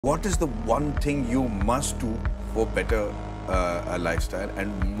What is the one thing you must do for better a lifestyle,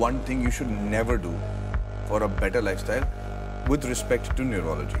 and one thing you should never do for a better lifestyle with respect to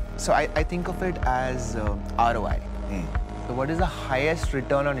neurology? So I think of it as ROI. So what is the highest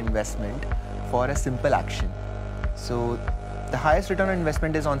return on investment for a simple action? So the highest return on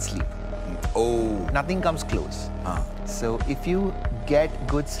investment is on sleep. Oh. Nothing comes close. So if you get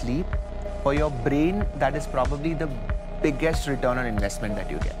good sleep, for your brain, that is probably the biggest return on investment that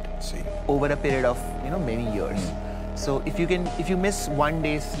you get. See. Over a period of many years. So if you miss one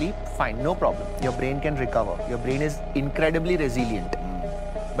day's sleep, fine, no problem. Your brain can recover. Your brain is incredibly resilient.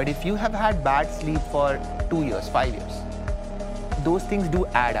 But if you have had bad sleep for 2 years, 5 years, those things do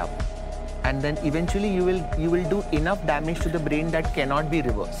add up. And then eventually you will do enough damage to the brain that cannot be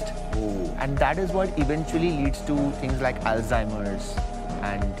reversed. Oh. And that is what eventually leads to things like Alzheimer's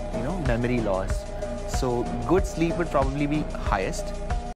and memory loss. So good sleep would probably be highest.